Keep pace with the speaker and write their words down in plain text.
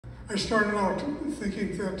I started out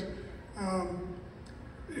thinking that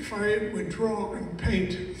if I would draw and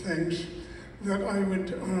paint things, that I would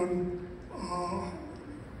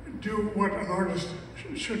do what an artist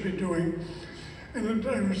should be doing. And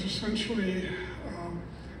I was essentially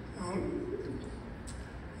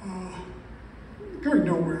going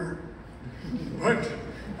nowhere. But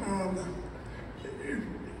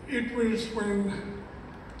it was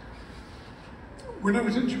when I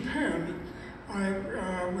was in Japan,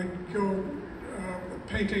 I would go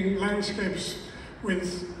painting landscapes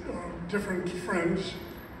with different friends,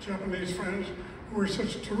 Japanese friends, who were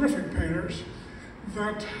such terrific painters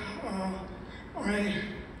that I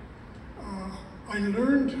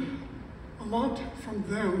learned a lot from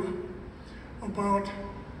them about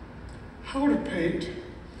how to paint,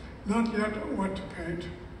 not yet what to paint.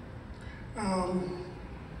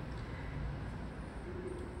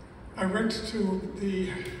 I went to the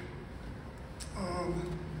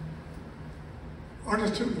Art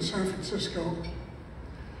Institute in San Francisco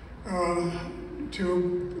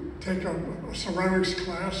to take a ceramics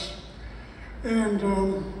class, and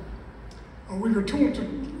we were told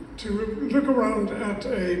to look around at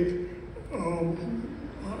an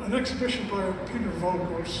exhibition by Peter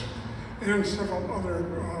Voulkos and several other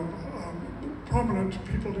prominent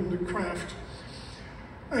people in the craft.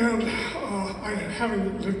 And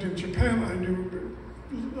having lived in Japan, I knew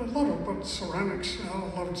a lot about ceramics. I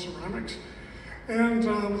loved ceramics. And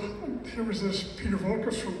here was this Peter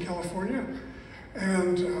Voulkos from California.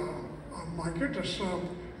 And oh my goodness,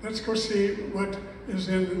 let's go see what is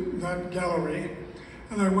in that gallery.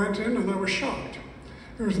 And I went in and I was shocked.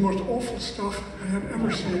 It was the most awful stuff I had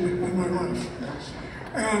ever seen in my life.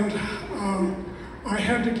 And I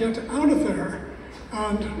had to get out of there.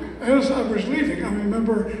 And as I was leaving, I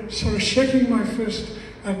remember sort of shaking my fist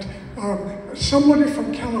at somebody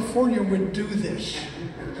from California would do this.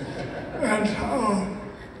 And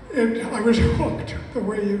I was hooked, the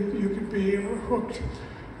way you could be hooked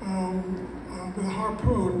with a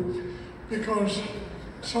harpoon, because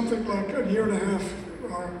something like a year and a half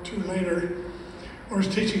or two later, I was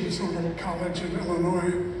teaching at some little college in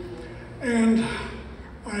Illinois, and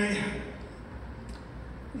I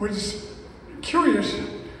was curious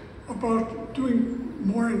about doing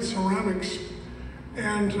more in ceramics,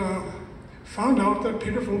 and found out that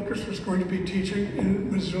Peter Voulkos was going to be teaching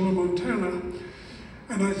in Missoula, Montana.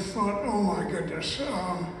 And I thought, oh my goodness,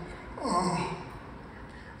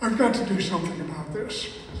 I've got to do something about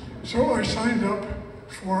this. So I signed up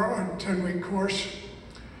for a 10-week course,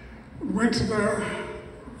 went there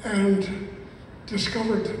and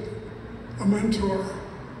discovered a mentor,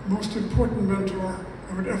 the most important mentor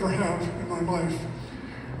I would ever have in my life.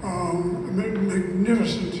 A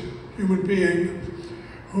magnificent human being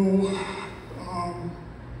who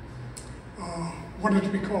wanted to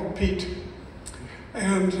be called Pete.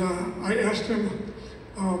 And I asked him,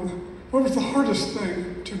 what was the hardest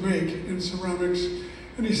thing to make in ceramics?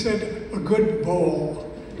 And he said, a good bowl.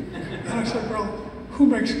 And I said, well, who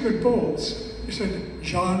makes good bowls? He said,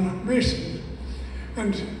 Jon Mason.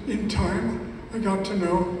 And in time, I got to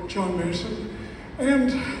know Jon Mason.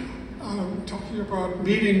 And talking about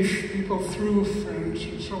meeting people through friends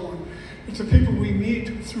and so on. It's the people we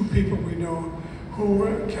meet through people we know who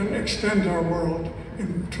can extend our world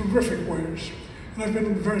in terrific ways. And I've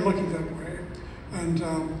been very lucky that way. And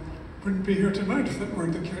wouldn't be here tonight if that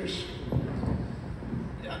weren't the case.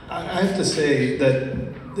 I have to say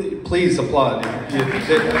that, please applaud.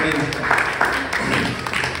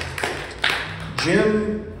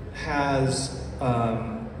 Jim has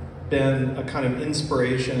been a kind of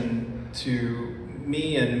inspiration to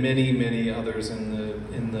me and many, many others in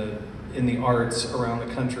the arts around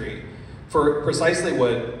the country for precisely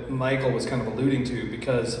what Michael was kind of alluding to,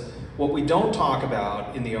 because what we don't talk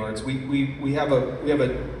about in the arts, we have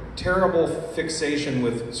a terrible fixation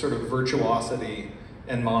with sort of virtuosity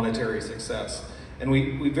and monetary success. And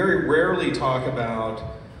we very rarely talk about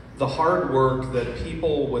the hard work that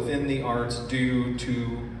people within the arts do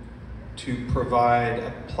to provide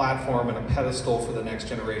a platform and a pedestal for the next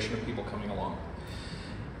generation of people coming along.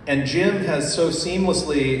 And Jim has so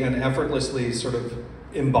seamlessly and effortlessly sort of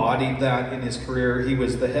embodied that in his career. He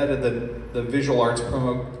was the head of the visual arts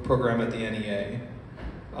program at the NEA,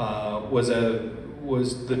 was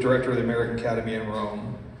the director of the American Academy in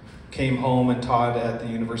Rome, came home and taught at the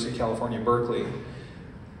University of California, Berkeley,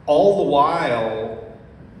 all the while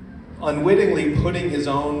unwittingly putting his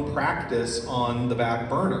own practice on the back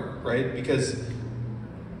burner, right? Because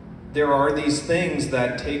there are these things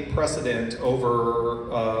that take precedent over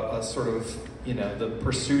a sort of, the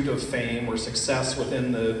pursuit of fame or success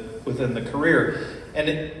within the career.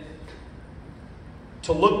 And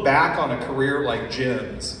to look back on a career like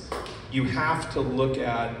Jim's, you have to look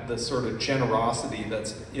at the sort of generosity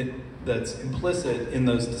that's implicit in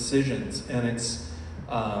those decisions. And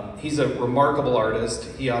he's a remarkable artist.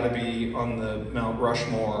 He ought to be on the Mount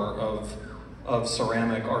Rushmore of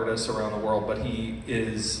ceramic artists around the world, but he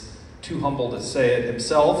is too humble to say it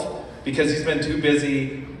himself because he's been too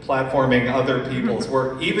busy platforming other people's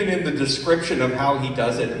work. Even in the description of how he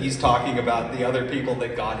does it, he's talking about the other people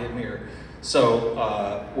that got him here. So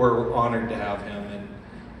we're honored to have him,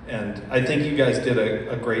 and I think you guys did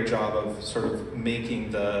a great job of sort of making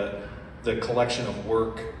the collection of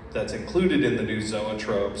work that's included in the new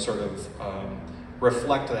Zoetrope sort of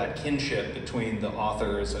reflect that kinship between the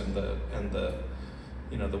authors and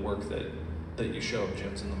the work that you show of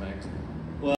Jim's in the magazine.